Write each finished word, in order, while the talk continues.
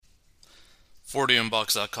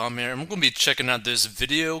40unbox.com here, and we're going to be checking out this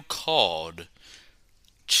video called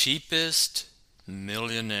Cheapest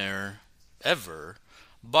Millionaire Ever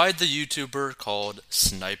by the YouTuber called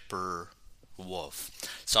Sniper Wolf.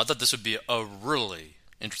 So I thought this would be a really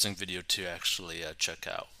interesting video to actually check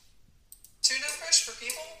out. Tuna fish for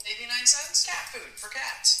people, 89 cents. Cat food for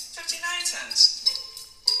cats, 59 cents.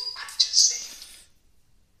 I'm just saying.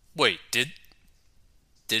 Wait, did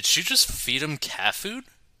she just feed him cat food?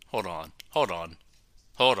 Hold on. Tuna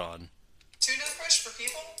fish for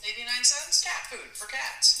people, 89 cents. Cat food for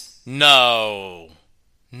cats, No.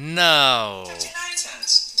 59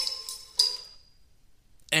 cents.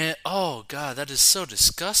 And oh god, that is so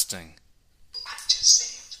disgusting. I just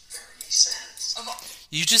saved 30 cents.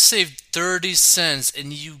 You just saved 30 cents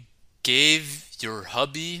and you gave your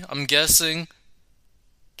hubby, I'm guessing,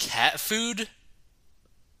 cat food?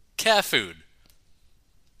 Cat food.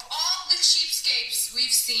 All the cheapskates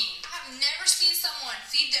we've seen, I've never seen someone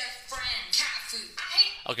feed their friend cat food.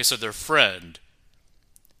 Okay, so their friend.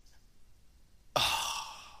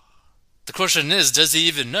 The question is, does he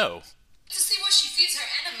even know? To see what she feeds her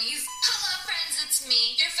enemies. Hello friends, it's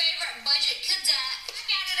me, your favorite budget cadet,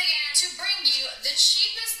 back at it again to bring you the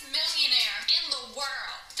cheapest millionaire in the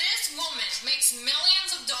world. This woman makes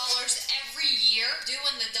millions of dollars every year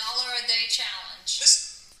doing the dollar a day challenge.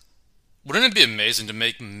 Wouldn't it be amazing to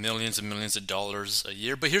make millions and millions of dollars a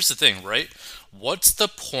year? But here's the thing, right? What's the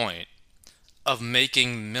point of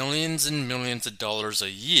making millions and millions of dollars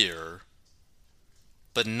a year,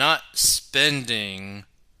 but not spending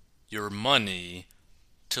your money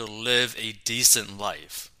to live a decent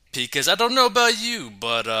life? Because I don't know about you,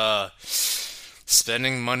 but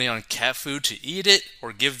spending money on cat food to eat it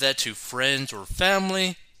or give that to friends or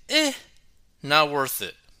family, not worth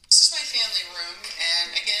it. This is my family room,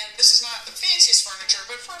 and again, this is not the fanciest furniture,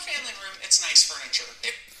 but for a family room, it's nice furniture.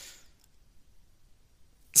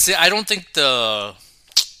 See, I don't think the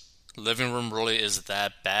living room really is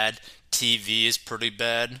that bad. TV is pretty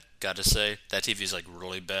bad, gotta say. That TV is like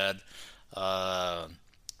really bad.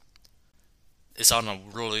 It's on a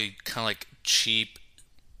really kind of like cheap,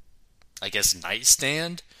 I guess,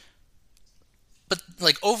 nightstand. But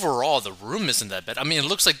like overall, the room isn't that bad. I mean, it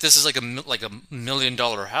looks like this is like a $1 million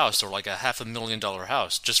house or like a $500,000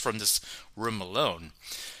 house just from this room alone.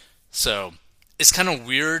 So it's kind of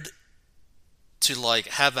weird to like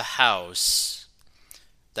have a house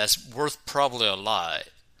that's worth probably a lot,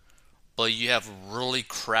 but you have really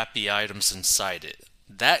crappy items inside it.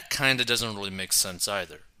 That kind of doesn't really make sense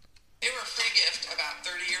either. They were a free gift about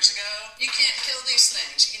 30 years ago. You can't kill these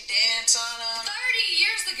things. You can dance on them. 30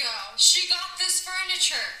 years ago, she got this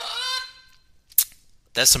furniture.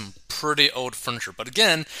 That's some pretty old furniture. But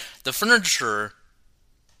again, the furniture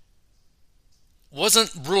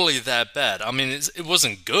wasn't really that bad. I mean, it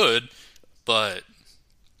wasn't good, but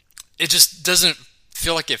it just doesn't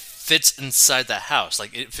feel like it fits inside the house.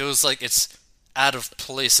 Like, it feels like it's out of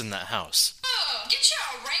place in that house. Oh, get your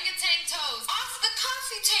orangutan toes off the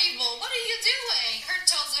coffee table. What are you doing? Her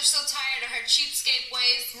toes are so tired of her cheapskate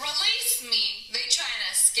ways. Release me. They trying to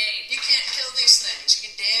escape. You can't kill these things. You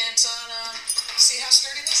can dance on them. See how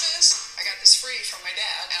sturdy this is? I got this free from my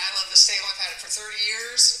dad, and I love this table. I've had it for 30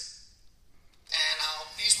 years, and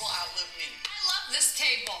these will outlive me. I love this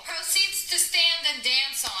table. Proceeds to stand and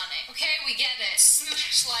dance on it. Okay, we get it.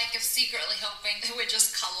 Smash like if secretly hoping it would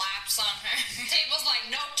just collapse on her. Table's like,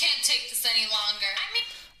 nope, can't take this any longer.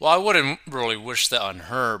 Well, I wouldn't really wish that on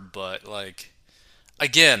her, but like,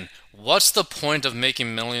 again, what's the point of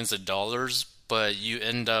making millions of dollars, but you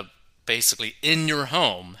end up basically in your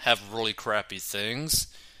home have really crappy things?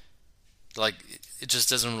 Like, it just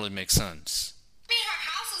doesn't really make sense. Her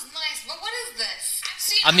house is nice, but what is this? I've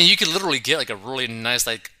seen. I mean, you could literally get like a really nice,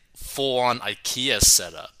 like, full-on IKEA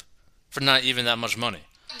setup for not even that much money.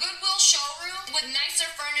 A Goodwill showroom with nicer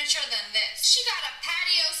furniture than this. She got a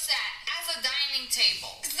patio set as a dining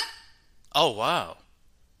table. Oh, wow.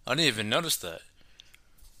 I didn't even notice that.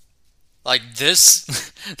 Like, this,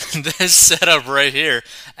 this setup right here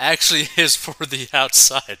actually is for the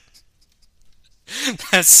outside.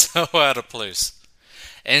 That's so out of place.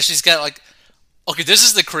 And she's got like, okay, this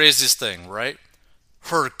is the craziest thing, right?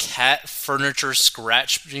 Her cat furniture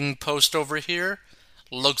scratching post over here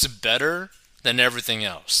looks better than everything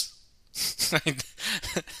else.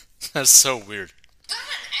 That's so weird. Got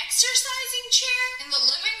an exercising chair in the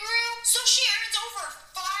living room, so she earns over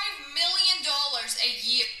 $5 million a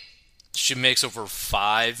year. She makes over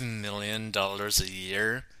 $5 million a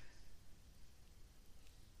year.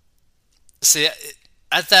 See,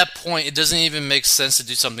 at that point, it doesn't even make sense to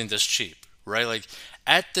do something this cheap, right? Like,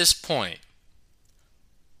 at this point,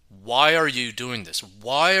 why are you doing this?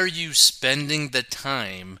 Why are you spending the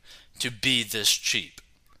time to be this cheap?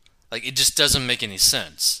 Like, it just doesn't make any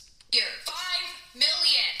sense. Year, $5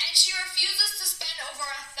 million, and she refuses to spend over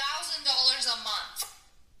 $1,000 a month.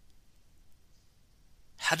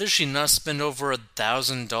 How does she not spend over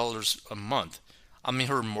 $1,000 a month? I mean,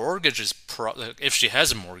 her mortgage is if she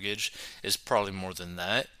has a mortgage, is probably more than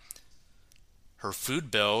that. Her food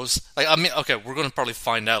bills, like, I mean, okay, we're gonna probably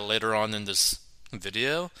find out later on in this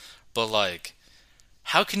video, but like,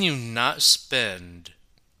 how can you not spend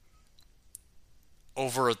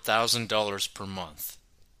over $1,000 per month?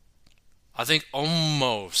 I think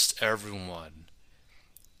almost everyone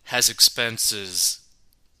has expenses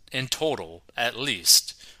in total, at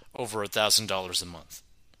least, over $1,000 a month.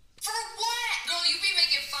 For what? Girl, you be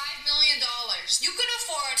making $5 million. You could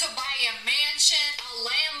afford to buy a mansion, a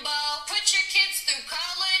Lambo, put your kids through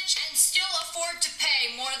college, and still afford to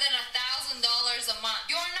pay more than $1,000 a month.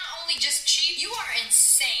 You are not only just cheap, you are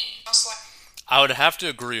insane. I would have to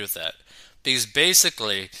agree with that. Because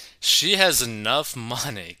basically, she has enough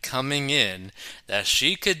money coming in that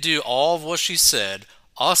she could do all of what she said,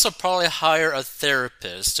 also probably hire a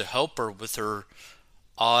therapist to help her with her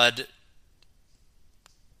odd,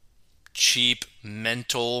 cheap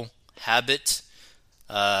mental habit.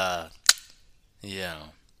 Yeah.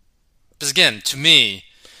 Because again, to me,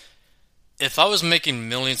 if I was making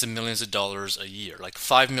millions and millions of dollars a year, like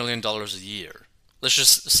 $5 million a year, let's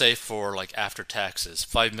just say for like after taxes,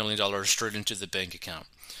 $5 million straight into the bank account,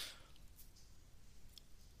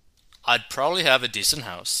 I'd probably have a decent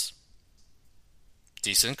house,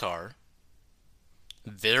 decent car,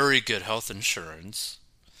 very good health insurance,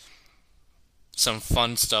 some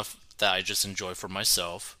fun stuff that I just enjoy for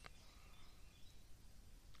myself,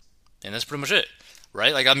 and that's pretty much it,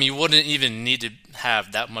 right? Like, I mean, you wouldn't even need to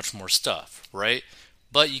have that much more stuff, right?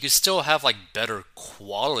 But you could still have like better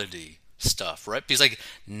quality stuff, right? Because like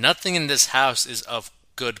nothing in this house is of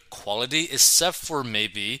good quality except for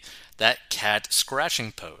maybe that cat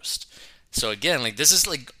scratching post. So again, like this is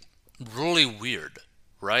like really weird,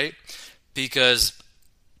 right? Because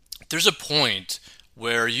there's a point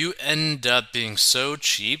where you end up being so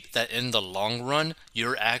cheap that in the long run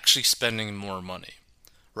you're actually spending more money,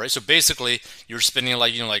 right? So basically you're spending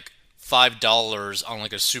like, you know, like $5 on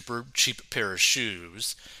like a super cheap pair of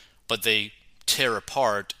shoes, but they tear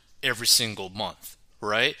apart every single month,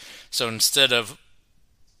 right? So instead of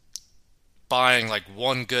buying like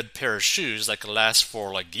one good pair of shoes that could last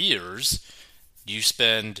for like years, you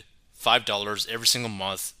spend $5 every single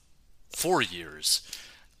month for years,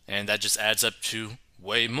 and that just adds up to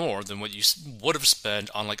way more than what you would have spent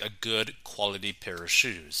on like a good quality pair of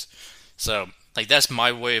shoes. So like that's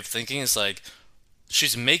my way of thinking. It's like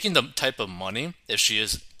she's making the type of money, if she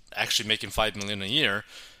is actually making $5 million a year,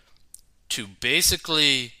 to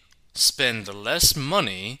basically spend less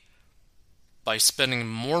money by spending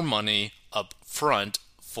more money up front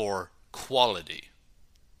for quality.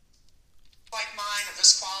 Like mine of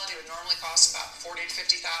this quality would normally cost about $40,000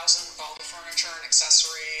 to $50,000 with all the furniture and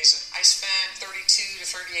accessories. I spent $3,200 to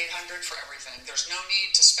 $3,800 for everything. There's no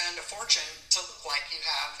need to spend a fortune to look like you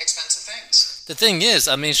have expensive things. The thing is,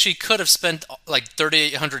 I mean, she could have spent like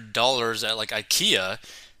 $3,800 at like IKEA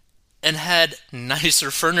and had nicer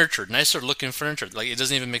furniture, nicer looking furniture. Like, it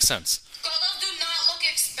doesn't even make sense. Girl, those do not look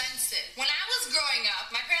expensive. When I was growing up,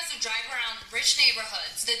 my parents would drive around rich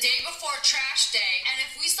neighborhoods the day before trash day, and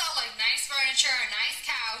if we saw like nice furniture, a nice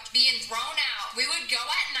couch being thrown out, we would go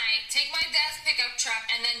at night, take my dad's pickup truck,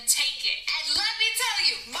 and then take it. And let me tell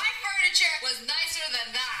you, my furniture was nicer than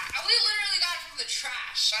that. And we literally got it from the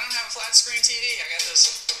trash. I don't have a flat screen TV. I got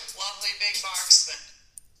this lovely big box thing.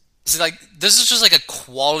 See, like, this is just like a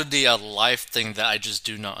quality of life thing that I just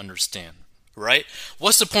do not understand, right?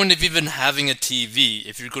 What's the point of even having a TV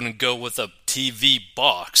if you're going to go with a TV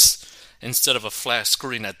box instead of a flat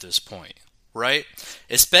screen at this point, right?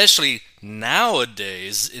 Especially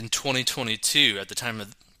nowadays in 2022 at the time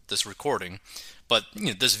of this recording. But you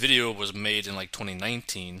know, this video was made in like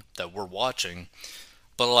 2019 that we're watching.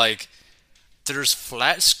 But like, there's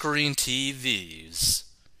flat screen TVs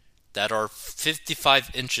that are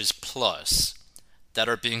 55 inches plus that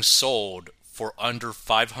are being sold for under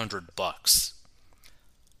 $500.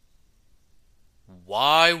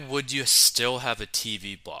 Why would you still have a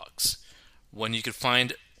TV box when you could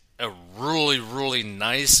find a really, really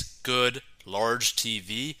nice, good, large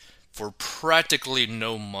TV for practically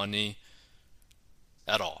no money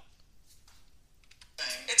at all?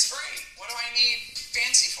 It's free. What do I need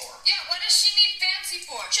fancy for? Yeah, what does she need fancy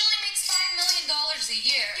for? She only makes $5 million a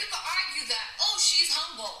year. You could argue that, oh, she's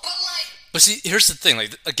humble. But like... But see, here's the thing.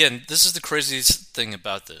 Like, again, this is the craziest thing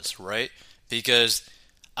about this, right? Because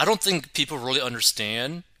I don't think people really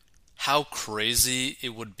understand how crazy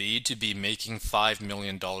it would be to be making $5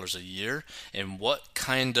 million a year and what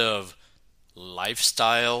kind of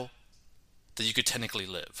lifestyle that you could technically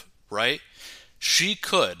live, right? She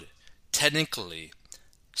could technically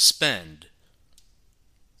spend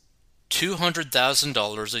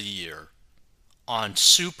 $200,000 a year on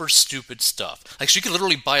super stupid stuff. Like she could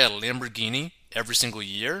literally buy a Lamborghini every single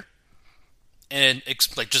year and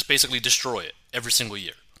like just basically destroy it every single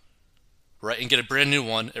year, right? And get a brand new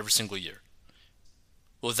one every single year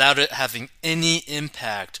without it having any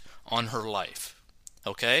impact on her life.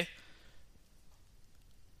 Okay?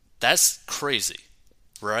 That's crazy,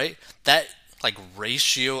 right? That like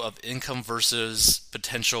ratio of income versus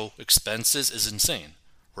potential expenses is insane,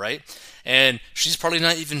 right? And she's probably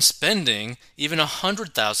not even spending even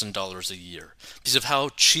 $100,000 a year because of how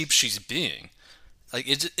cheap she's being. Like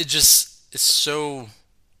it just it's so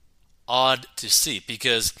odd to see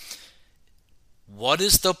because what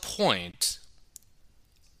is the point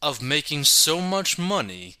of making so much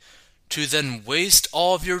money to then waste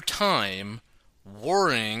all of your time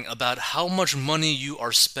worrying about how much money you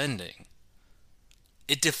are spending?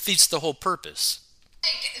 It defeats the whole purpose.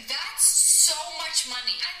 Like, that's so much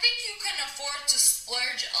money. I think you can afford to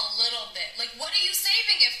splurge a little bit. Like, what are you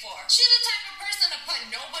saving it for? She's the type of person to put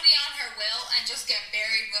nobody on her will and just get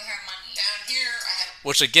buried with her money. Down here, I have.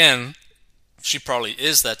 Which again, she probably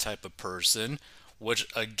is that type of person, which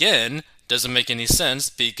again doesn't make any sense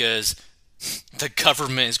because the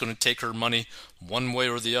government is going to take her money one way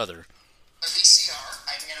or the other. A VCR.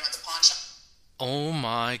 I can get them at the pawn shop Oh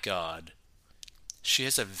my god. She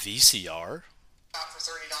has a VCR? for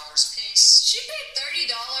 $30 a piece. She paid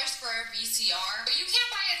 $30 for a VCR, but you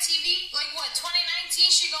can't buy a TV? Like what,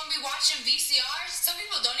 2019 she gonna be watching VCRs? Some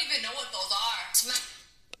people don't even know what those are.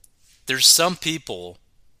 There's some people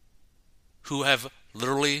who have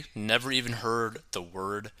literally never even heard the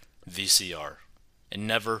word VCR and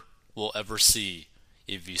never will ever see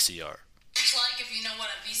a VCR. It's like if you know what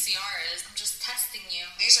a VCR is, I'm just testing you.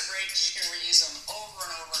 These are great because you can reuse them over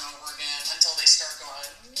and over and over again until they start going.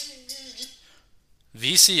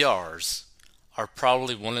 VCRs are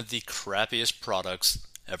probably one of the crappiest products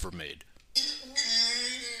ever made.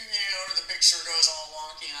 Or the picture goes all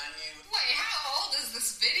wonky on you. Wait, how old is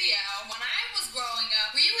this video? When I was growing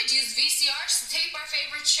up, we would use VCRs to tape our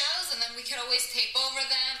favorite shows, and then we could always tape over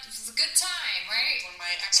them. It was a good time, right? When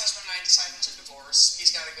my ex-husband and I decided to divorce,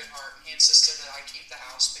 he's got a good heart, and he insisted that I keep the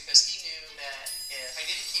house because he knew that if I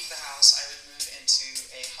didn't keep the house, I would move into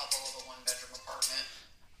a hovel of a one-bedroom apartment.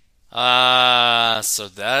 So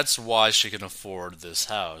that's why she can afford this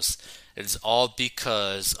house. It's all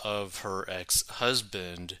because of her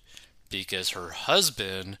ex-husband, because her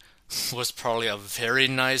husband was probably a very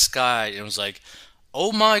nice guy and was like,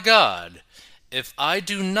 oh my god, if I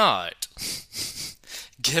do not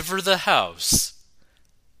give her the house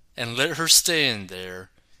and let her stay in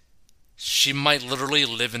there, she might literally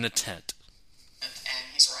live in a tent. And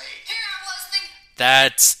he's right. Here I was thinking,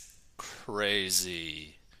 That's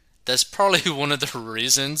crazy. That's probably one of the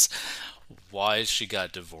reasons why she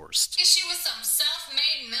got divorced. she was some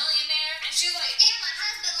self-made millionaire, and she's like, yeah, my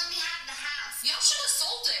husband let me have the house. Y'all should have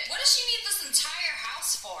sold it. What does she need this entire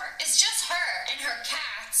house for? It's just her and her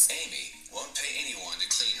cats. Amy won't pay anyone to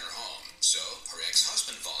clean her home, so her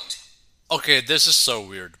ex-husband volunteered. Okay, this is so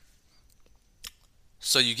weird.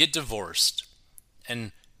 So you get divorced,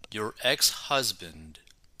 and your ex-husband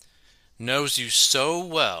knows you so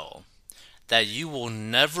well that you will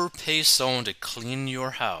never pay someone to clean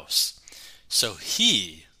your house. So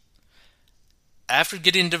he, after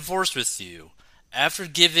getting divorced with you, after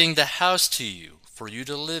giving the house to you for you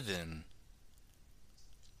to live in,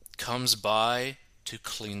 comes by to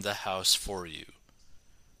clean the house for you.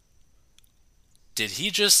 Did he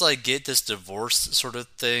just like get this divorce sort of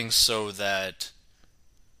thing so that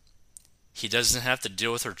he doesn't have to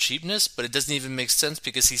deal with her cheapness? But it doesn't even make sense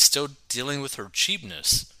because he's still dealing with her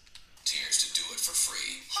cheapness. To do it for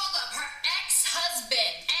free. Hold up, her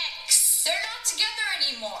ex-husband. They're not together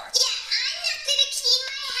anymore. Yeah, I'm not gonna clean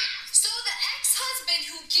my house. So the ex-husband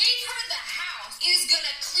who gave her the house is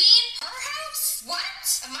gonna clean her house? What?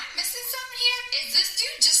 Am I missing something here? Is this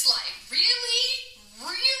dude just like really,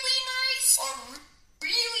 really nice? Or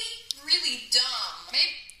really, really dumb?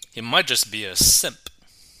 Maybe He might just be a simp.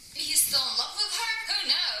 he's still in love with her? Who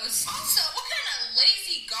knows? Also, what kind of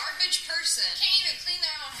lazy garbage person can't even clean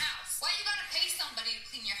their own house? Why you gotta pay somebody to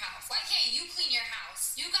clean your house? Why can't you clean your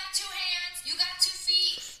house? You got 2 hands, you got 2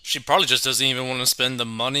 feet. She probably just doesn't even want to spend the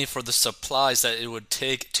money for the supplies that it would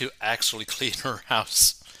take to actually clean her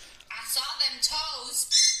house. I saw them toes.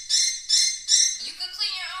 You could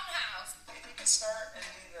clean your own house. You can start and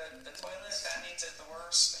do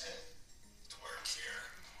to work here.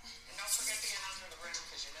 And don't forget to get under the rim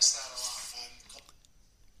because you miss that a lot.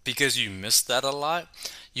 Because you missed that a lot?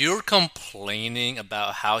 You're complaining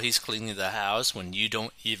about how he's cleaning the house when you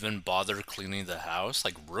don't even bother cleaning the house?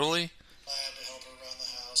 Like, really? I had to help her around the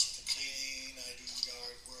house with the cleaning. I do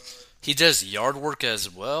yard work. He does yard work as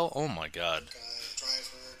well? Oh my god. I drive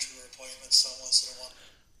her to her appointments some once in a while.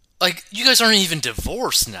 Like, you guys aren't even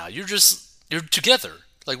divorced now. You're together.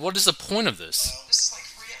 Like, what is the point of this? This is like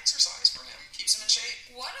free exercise for him. Keeps him in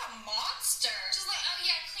shape. What a monster! Just like, oh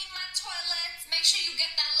yeah, clean my toilets. Make sure you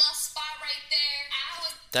get that little spot right there. I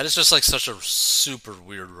was That is just like such a super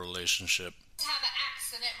weird relationship. have an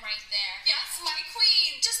accident right there. Yes, my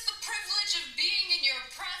queen. Just the privilege of being in your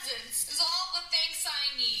presence is all the thanks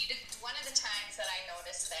I need. One of the times that I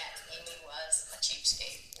noticed that Amy was a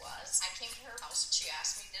cheapskate was I came to her house and she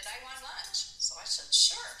asked me, did I want lunch? So I said,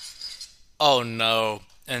 sure. Oh no.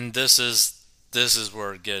 And this is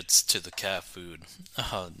where it gets to the cat food.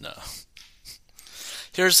 Oh no.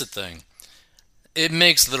 Here's the thing. It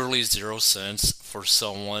makes literally zero sense for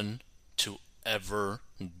someone to ever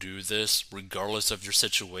do this regardless of your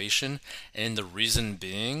situation, and the reason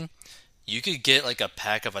being you could get like a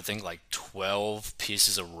pack of I think like 12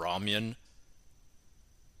 pieces of ramen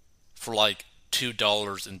for like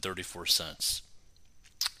 $2.34.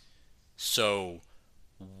 So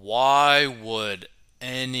why would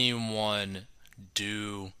anyone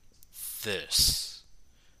do this?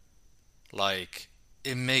 Like,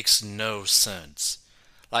 it makes no sense.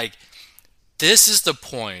 Like, this is the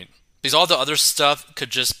point. Because all the other stuff could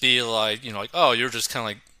just be like, like, oh, you're just kind of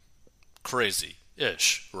like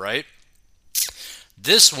crazy-ish, right?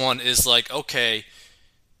 This one is like, okay,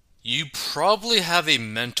 you probably have a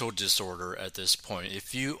mental disorder at this point.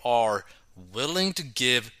 If you are willing to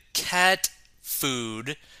give cat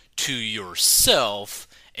food to yourself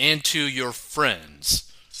and to your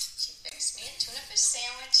friends. She fixed me a tuna fish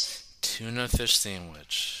sandwich. Tuna fish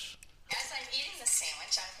sandwich. As I'm eating the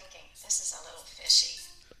sandwich, I'm thinking, this is a little fishy.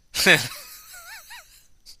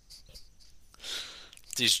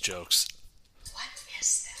 These jokes. What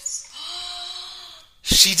is this?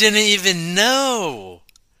 She didn't even know.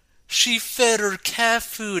 She fed her cat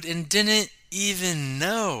food and didn't even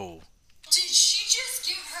know. Did she just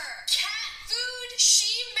give her cat food?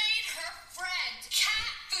 She made her friend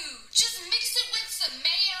cat food. Just mix it with some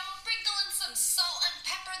mayo, sprinkle in some salt and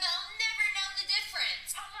pepper. They'll never know the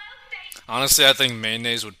difference. Honestly, I think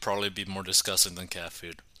mayonnaise would probably be more disgusting than cat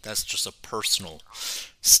food. That's just a personal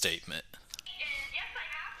statement. Yes, I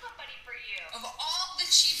have somebody for you. Of all the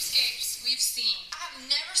cheapskates we've seen, I have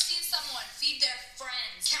never seen someone feed their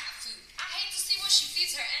friends cat food. I hate to see what she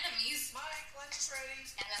feeds her enemies. Mike, lunch is ready.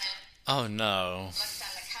 And then I Oh no. looked on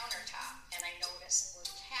the countertop and I noticed it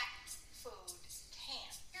was cat food can.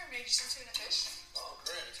 Here, made you some tuna fish. Oh,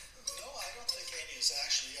 great. No, I don't think Amy has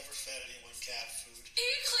actually ever fed anyone cat food. He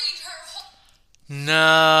cleaned her whole...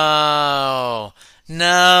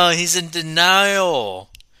 No, he's in denial.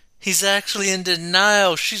 He's actually in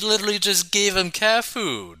denial. She literally just gave him cat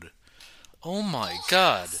food. Oh my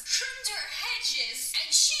god. Trimmed her hedges,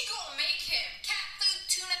 and she gonna make him cat food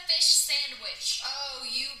tuna fish sandwich. Oh,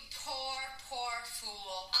 you poor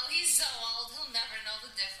fool. Oh, he's so old, he'll never know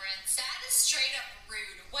the difference. That is straight up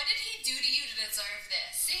rude. What did he do to you to deserve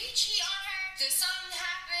this? Did he cheat on her? Did something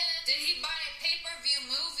happen? Did he buy a pay-per-view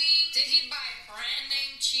movie? Did he buy brand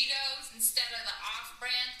name Cheetos instead of the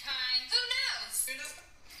off-brand kind? Who knows?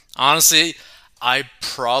 Honestly, I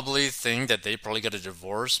probably think that they probably got a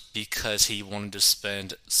divorce because he wanted to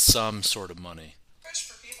spend some sort of money. Fish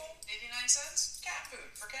for people, 89 cents. Cat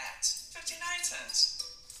food for cats, 59 cents.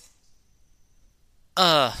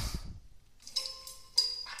 I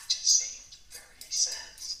just saved 30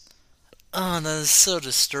 cents. Oh, that is so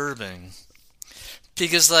disturbing.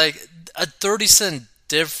 Because, like, a 30-cent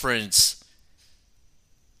difference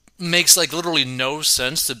makes, like, literally no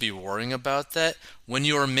sense to be worrying about that when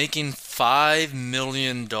you are making $5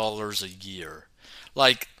 million a year.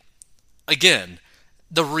 Like, again,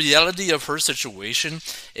 the reality of her situation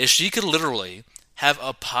is she could literally have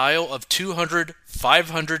a pile of $200,000,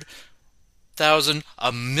 $500,000,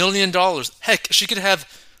 $1 million. Heck, she could have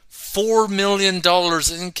 $4 million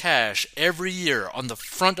in cash every year on the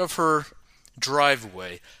front of her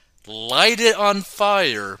driveway, light it on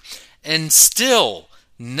fire, and still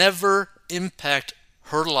never impact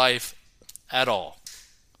her life at all.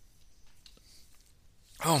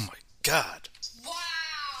 Oh my god.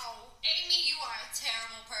 Wow! Amy, you are a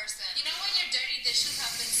terrible person. You know when your dirty dishes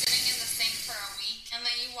have been sitting in the sink for a week, and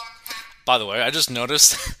then you walk past... By the way, I just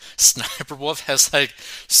noticed Sniper Wolf has like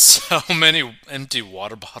so many empty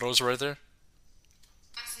water bottles right there.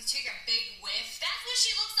 Actually take a big whiff. That's what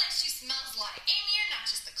she looks she smells like. Amy, you're not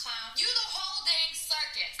just a clown. You the whole dang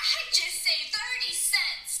circus. I just say 30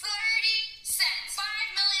 cents. 30 cents. $5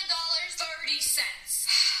 million, 30 cents.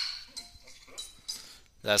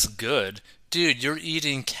 That's good. Dude, you're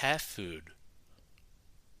eating cat food.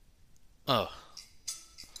 Oh.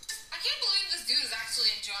 I can't believe this dude is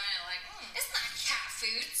actually enjoying it. Like, it's not cat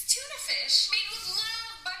food. It's tuna fish. Made with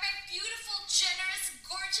love by my beautiful, generous,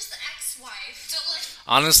 gorgeous ex-wife.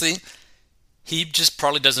 Honestly, he just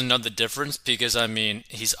probably doesn't know the difference because, I mean,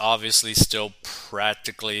 he's obviously still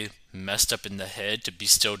practically messed up in the head to be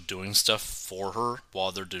still doing stuff for her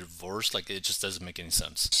while they're divorced. Like, it just doesn't make any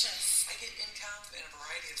sense. I get income in a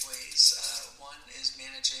variety of ways. One is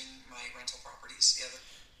managing my rental properties. The other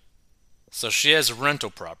So she has rental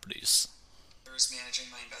properties. is managing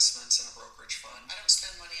my investments in a brokerage fund. I don't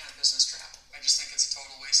spend money on business travel. I just think it's a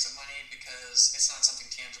total waste of money because it's not something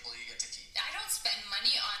tangible you get to keep. I don't spend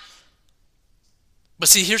money on... But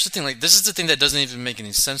see, here's the thing. Like, this is the thing that doesn't even make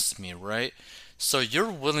any sense to me, right? So you're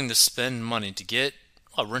willing to spend money to get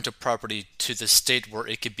a rental property to the state where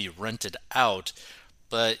it could be rented out,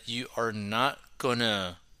 but you are not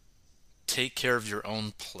gonna take care of your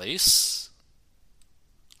own place?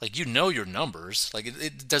 Like, you know your numbers. Like,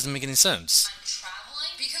 it doesn't make any sense. I'm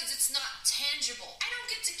traveling because it's not tangible. I don't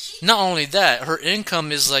get to keep... Not only that, her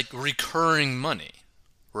income is like recurring money,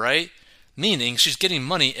 right? Meaning she's getting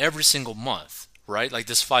money every single month, right? Like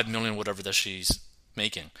this $5 million, whatever that she's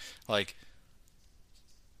making. Like,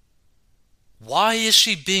 why is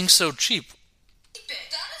she being so cheap?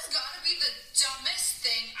 That has got to be the dumbest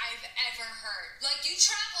thing I've ever heard. Like, you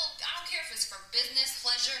travel, I don't care if it's for business,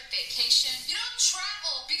 pleasure, vacation. You don't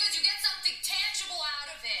travel because you get something tangible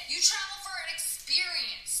out of it. You travel for an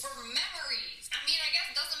experience, for memories. I mean, I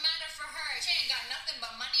guess it doesn't matter for her. She ain't got nothing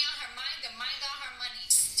but money on her mind and mind on her money.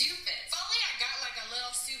 Stupid. If only I got like a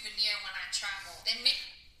little souvenir when I travel.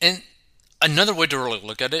 And another way to really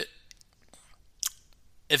look at it,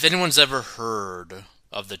 if anyone's ever heard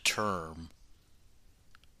of the term,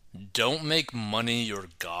 don't make money your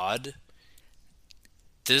god,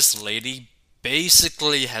 this lady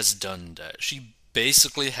basically has done that. She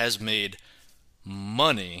basically has made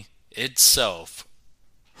money itself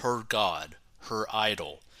her god, her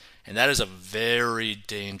idol. And that is a very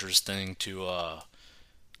dangerous thing to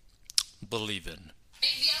believe in.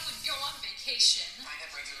 Maybe I would go on vacation. I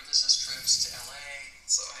have regular business trips to LA,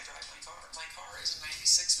 so I drive my car. My car is a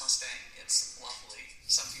 96 Mustang. It's lovely.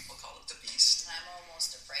 Some people call it the Beast. I'm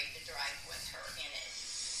almost afraid to drive with her in it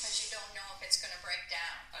because you don't know if it's going to break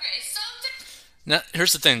down. Okay, something... Now,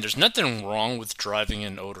 here's the thing. There's nothing wrong with driving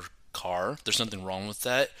an older car. There's nothing wrong with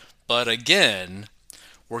that. But again,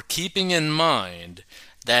 we're keeping in mind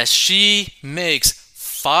that she makes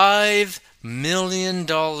 $5 million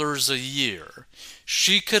a year.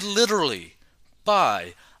 She could literally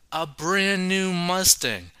buy a brand new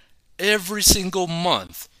Mustang every single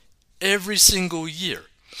month, every single year.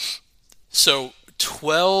 So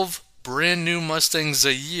 12 brand new Mustangs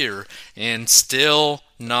a year and still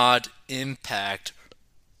not impact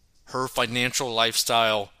her financial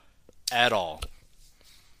lifestyle at all,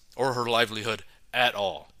 or her livelihood at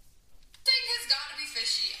all. Thing has got to be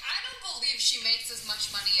fishy. I don't believe she makes as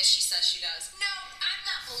much money as she says she does. No, I'm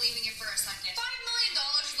not believing it for a second. $5 million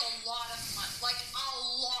is a lot of money. Like, a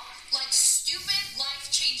lot. Like, stupid,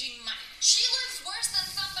 life-changing money. She lives worse than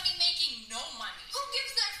somebody making no money. Who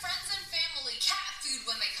gives their friends and family cat food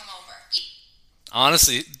when they come over?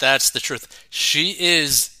 Honestly, that's the truth. She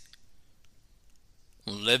is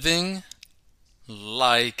living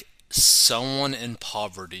like someone in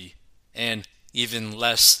poverty, and even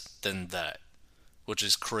less than that, which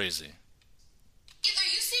is crazy. Either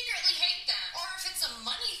you secretly hate them, or if it's a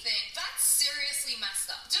money thing, that's seriously messed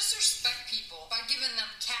up. Disrespect people by giving them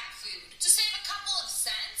cat food. To save a couple of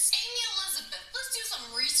cents? Amy Elizabeth, let's do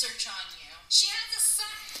some research on you. She has a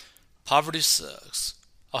son. Poverty sucks.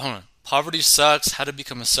 Oh, hold on. Poverty sucks. How to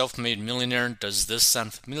become a self-made millionaire. Does this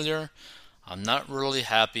sound familiar? I'm not really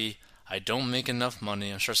happy. I don't make enough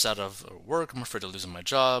money. I'm stressed out of work. I'm afraid of losing my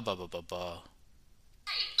job. Blah, blah, blah, blah.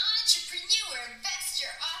 Hey, entrepreneur, investor,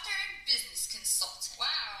 author, and business consultant.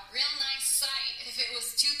 Wow, real nice site if it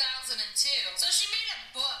was 2002. So she made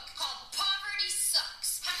a book called Poverty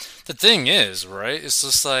Sucks. The thing is, right, it's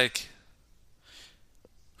just like,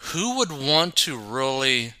 who would want to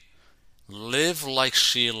really live like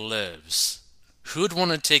she lives? Who would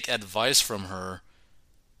want to take advice from her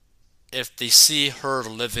if they see her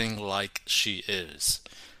living like she is?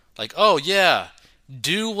 Like, oh yeah,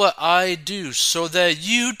 do what I do so that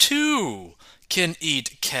you too can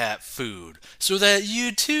eat cat food, so that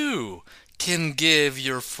you too can give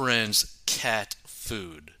your friends cat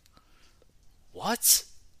food. What?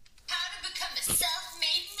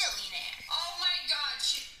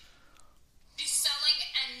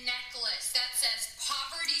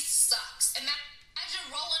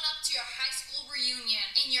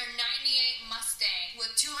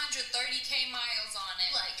 230K miles on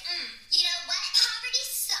it. Like, You know what? Poverty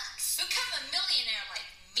sucks. become a millionaire like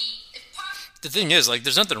me. If The thing is, like,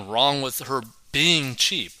 there's nothing wrong with her being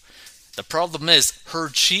cheap. The problem is, her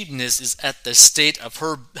cheapness is at the state of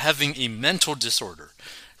her having a mental disorder,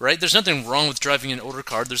 right? There's nothing wrong with driving an older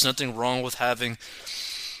car. There's nothing wrong with having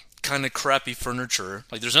kind of crappy furniture.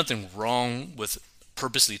 Like, there's nothing wrong with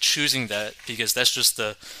purposely choosing that because that's just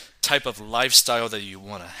the type of lifestyle that you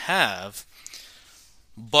want to have.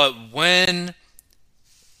 But when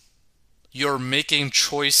you're making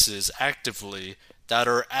choices actively that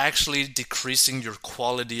are actually decreasing your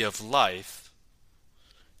quality of life,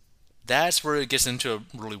 that's where it gets into a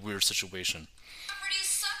really weird situation. poverty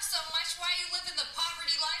sucks so much, why you live in the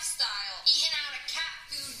poverty lifestyle? Eating out of cat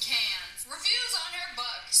food cans. Reviews on her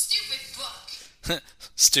book. Stupid book.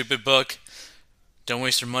 Stupid book. Don't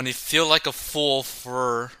waste your money. Feel like a fool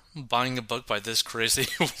for buying a book by this crazy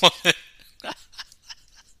woman.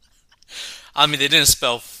 I mean, they didn't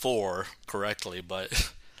spell "for" correctly,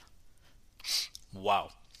 but wow.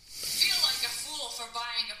 Feel like a fool for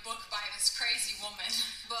buying a book by this crazy woman.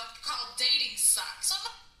 Book called Dating Sucks.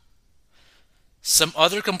 Some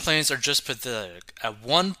other complaints are just pathetic. At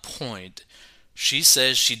one point, she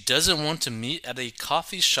says she doesn't want to meet at a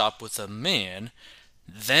coffee shop with a man,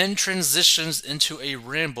 then transitions into a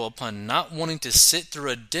ramble upon not wanting to sit through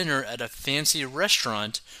a dinner at a fancy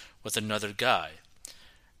restaurant with another guy.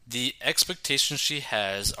 The expectations she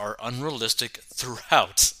has are unrealistic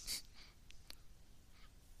throughout.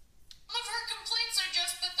 All of her complaints are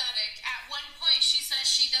just pathetic. At one point, she says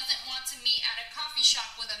she doesn't want to meet at a coffee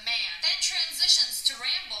shop with a man, then transitions to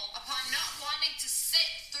ramble upon not wanting to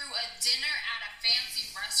sit through a dinner at a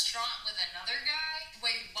fancy restaurant with another guy.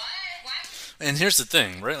 Wait, what? Why? And here's the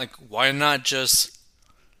thing, right? Like, why not just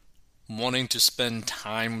wanting to spend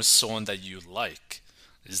time with someone that you like?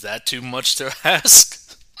 Is that too much to ask?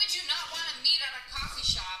 Would you not want to meet at a coffee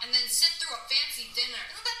shop and then sit through a fancy dinner?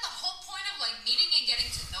 Isn't that the whole point of like meeting and getting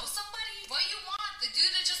to know somebody? What you want? The dude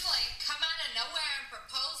to just like come out of nowhere and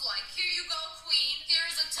propose like, here you go, queen.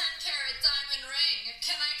 Here's a 10-carat diamond ring.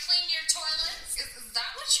 Can I clean your toilets? Is that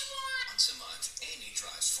what you want? Once a month, Amy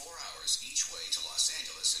drives 4 hours each way to Los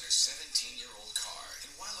Angeles in her 17-year-old car, and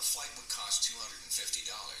while a flight would cost $250,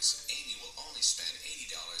 Amy will only spend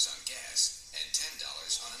 $80 on gas and $10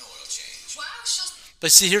 on an oil change. Wow, she'll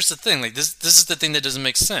But see, here's the thing. Like, this is the thing that doesn't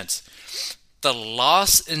make sense. The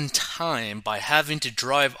loss in time by having to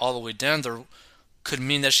drive all the way down there could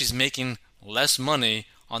mean that she's making less money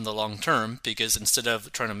on the long term, because instead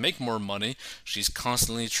of trying to make more money, she's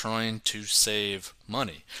constantly trying to save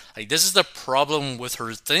money. Like, this is the problem with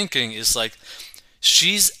her thinking, is like,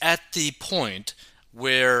 she's at the point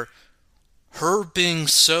where her being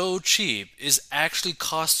so cheap is actually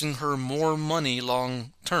costing her more money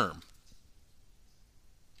long term.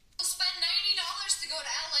 spend $90 to go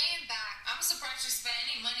to LA and back. I'm surprised she spent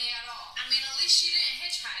any money at all. I mean, at least she didn't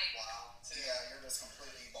hitchhike. Wow. So yeah, you're just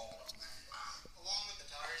completely bald on that. Wow. Along with the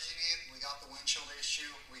tires you need, we got the windshield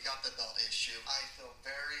issue, we got the belt issue. I feel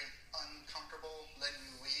very uncomfortable letting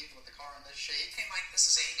you leave with the car in this shape. Hey Mike, this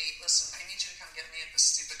is Amy. Listen, I need you to come get me at the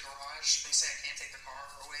stupid garage. They say I can't take the car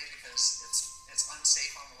away because it's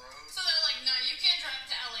unsafe on the road. So they're like, no, you can't drive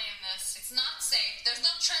to LA in this. It's not safe. There's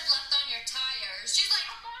no tread left on your tires. She's like,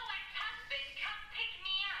 hello, ex-husband, come pick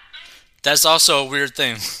me up. That's also a weird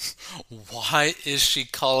thing. Why is she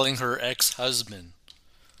calling her ex-husband?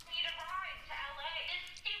 Need a ride to LA.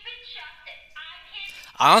 This stupid justice. I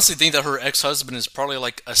can't I honestly think that her ex-husband is probably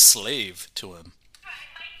like a slave to him. drive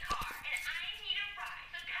my car, and I need a ride.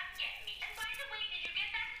 So come get me. And by the way, did you get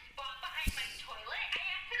that spot behind my toilet? I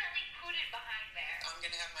accidentally pooted behind there. I'm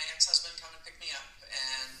gonna have my ex-husband come and pick me up,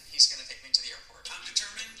 and he's gonna take me to the airport. I'm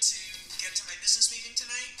determined to get to my business meeting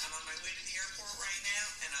tonight. I'm on my way to the airport right now,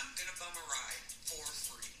 and I'm gonna bum a ride for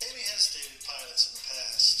free. Amy has dated pilots in the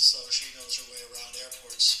past, so she knows her way around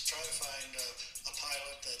airports. Try to find a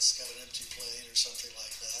pilot that's got an empty plane or something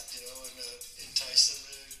like that, you know, and entice them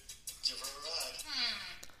to give her a ride.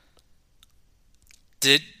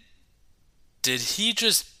 Did he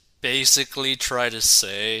just basically try to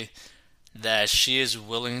say that she is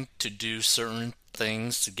willing to do certain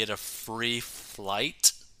things to get a free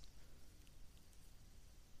flight?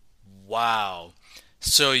 Wow.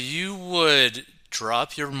 So you would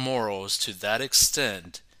drop your morals to that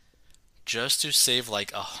extent just to save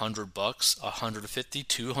like $100, $150,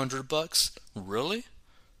 $200? Really?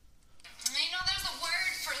 You know, there's a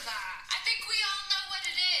word for that. I think we all know what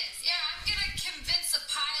it is. Yeah, I'm gonna convince a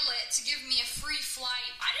pilot to give me a free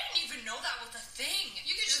flight. I didn't even know that was a thing.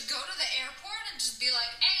 You could just go to the airport and just be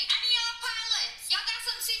like, hey, any of y'all pilots, y'all got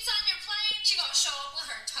some seats on your plane? She gonna show up with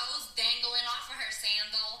her toes dangling off of her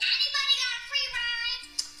sandal. I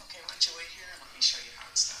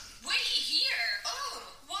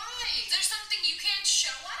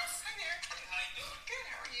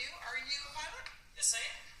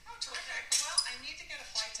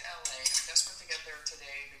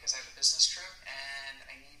business trip, and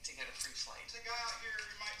I need to get a free flight. There's a guy out here,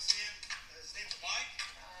 you might see him. His name's Mike.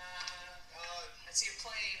 I see a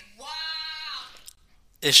plane. Wow!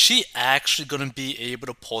 Is she actually going to be able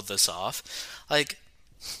to pull this off? Like,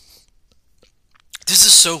 this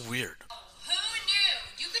is so weird. Who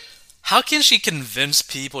knew? You could. How can she convince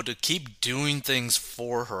people to keep doing things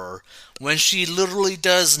for her when she literally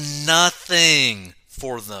does nothing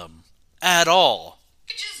for them at all?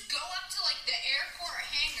 You could just go up to like the airport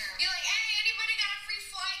hangar, be like, "Hey, anybody got a free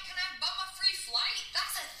flight? Can I bum a free flight?"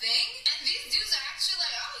 That's a thing. And these dudes are actually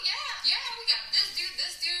like, "Oh yeah, we got this dude,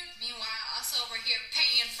 this dude." Meanwhile, us over here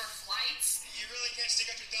paying for flights. You really can't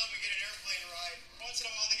stick out your thumb and get an airplane ride. Once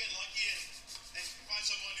in a while they get lucky and find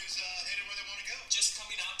someone who's headed where they want to go. Just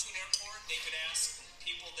coming out to an airport, they could ask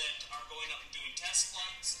people that are going up and doing test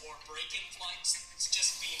flights or break-in flights. It's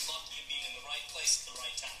just being lucky and being in the right place at the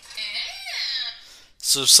right time. Yeah.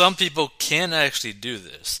 So some people can actually do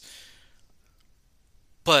this.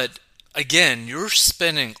 But again, you're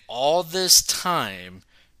spending all this time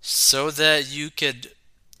so that you could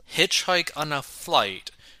hitchhike on a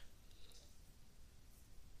flight.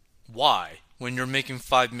 Why? When you're making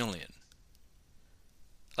 $5 million?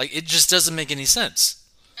 Like, it just doesn't make any sense.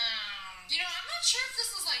 I'm not sure if this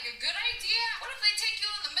is like a good idea. What if they take you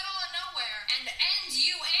in the middle of nowhere and end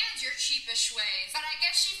you and your cheapish ways? But I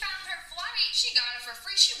guess she found her flight. She got it for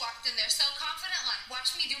free. She walked in there so confident, like,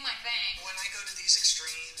 watch me do my thing. When I go to these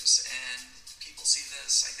extremes and people see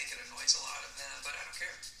this, I think it annoys a lot of them, but I don't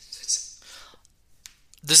care.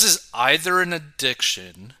 This is either an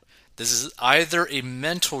addiction, this is either a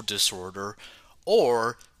mental disorder,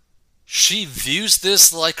 or she views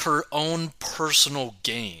this like her own personal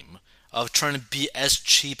game of trying to be as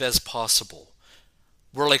cheap as possible.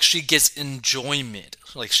 Where like she gets enjoyment,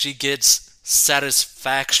 like she gets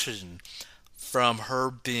satisfaction from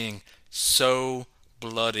her being so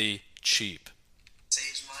bloody cheap.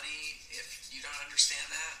 Saves money. If you don't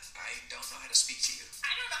understand that, I don't know how to speak to you.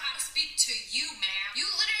 I don't know how to speak to you, man. You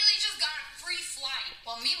literally just got a free flight.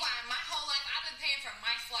 Well, meanwhile, my whole life I've been paying for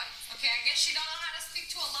my flight. Okay, I guess she don't know how to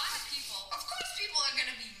speak to a lot of people. Of course people are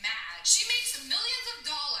gonna be mad. She makes millions of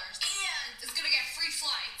dollars and is gonna get free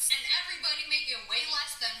flights. And everybody making way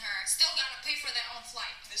less than her still gotta pay for their own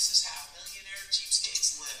flight. This is how millionaire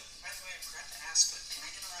cheapskates live. By the way, I forgot to ask, but can I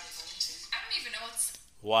get a ride home too? I don't even know what's...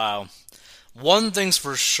 Wow. One thing's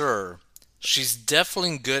for sure, she's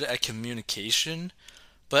definitely good at communication,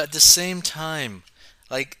 but at the same time,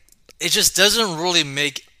 like, it just doesn't really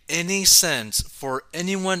make any sense for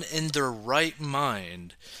anyone in their right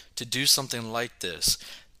mind to do something like this,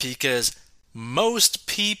 because most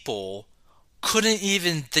people couldn't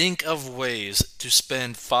even think of ways to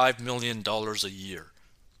spend $5 million a year.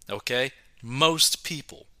 Okay? Most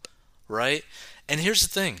people. Right? And here's the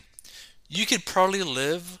thing. You could probably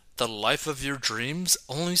live the life of your dreams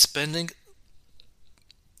only spending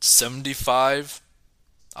 75,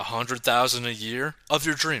 100,000 a year of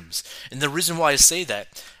your dreams. And the reason why I say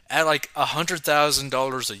that, at like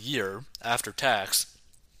 $100,000 a year after tax,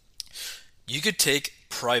 you could take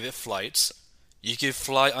private flights. You could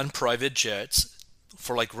fly on private jets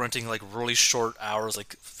for like renting like really short hours,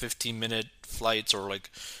 like 15-minute flights or like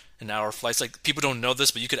an hour flights. Like, people don't know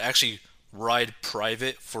this, but you could actually ride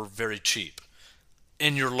private for very cheap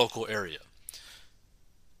in your local area.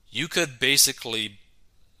 You could basically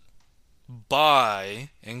buy,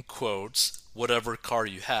 in quotes, whatever car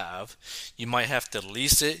you have. You might have to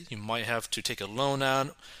lease it. You might have to take a loan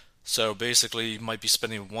out. So basically, you might be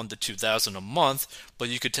spending $1,000 to $2,000 a month, but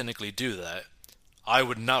you could technically do that. I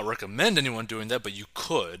would not recommend anyone doing that, but you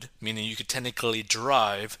could, meaning you could technically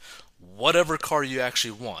drive whatever car you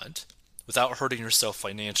actually want without hurting yourself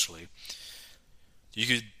financially. You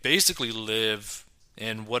could basically live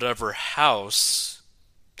in whatever house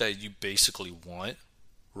that you basically want,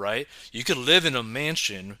 right? You could live in a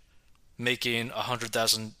mansion making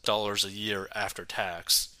 $100,000 a year after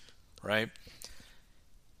tax, right?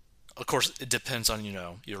 Of course, it depends on,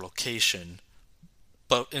 your location.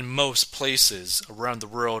 But in most places around the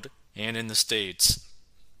world and in the States,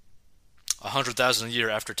 $100,000 a year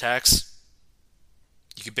after tax,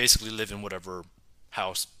 you could basically live in whatever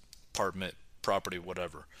house, apartment, property,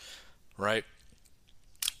 whatever, right?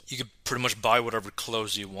 You could pretty much buy whatever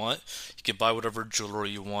clothes you want. You could buy whatever jewelry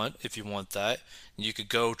you want if you want that. You could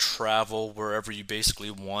go travel wherever you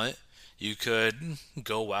basically want. You could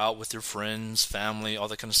go out with your friends, family, all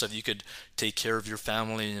that kind of stuff. You could take care of your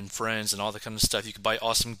family and friends and all that kind of stuff. You could buy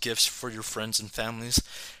awesome gifts for your friends and families.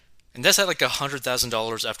 And that's at like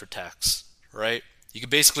 $100,000 after tax, right? You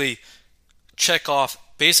could basically check off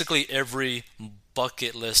basically every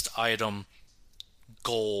bucket list item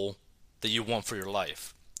goal that you want for your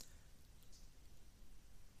life.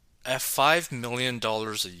 at $5 million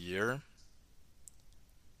a year,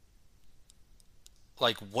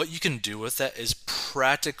 like what you can do with that is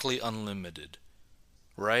practically unlimited,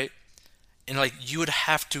 right? And like you would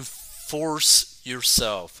have to force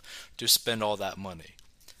yourself to spend all that money.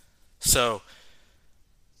 So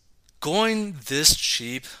going this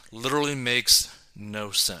cheap literally makes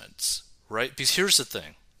no sense, right? Because here's the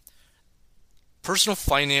thing. Personal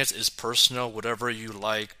finance is personal, whatever you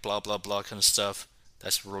like, blah, blah, blah kind of stuff.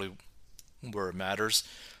 That's really where it matters.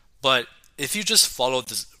 But if you just follow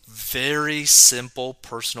this very simple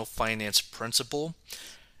personal finance principle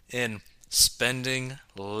in spending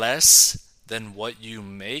less than what you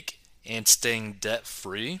make and staying debt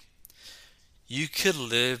free, you could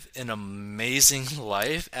live an amazing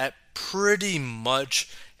life at pretty much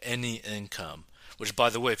any income. Which, by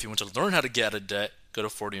the way, if you want to learn how to get out of debt, go to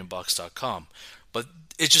 40inbox.com. But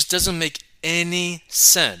it just doesn't make any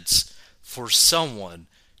sense for someone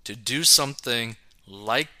to do something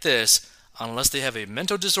like this unless they have a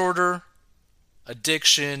mental disorder,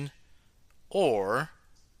 addiction, or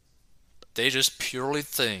they just purely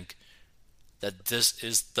think that this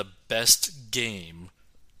is the best game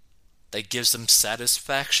that gives them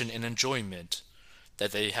satisfaction and enjoyment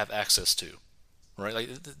that they have access to, right?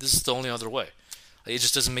 Like this is the only other way. Like, it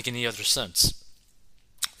just doesn't make any other sense.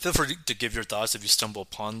 Feel free to give your thoughts if you stumble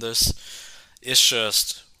upon this. It's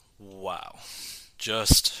just wow,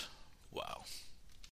 just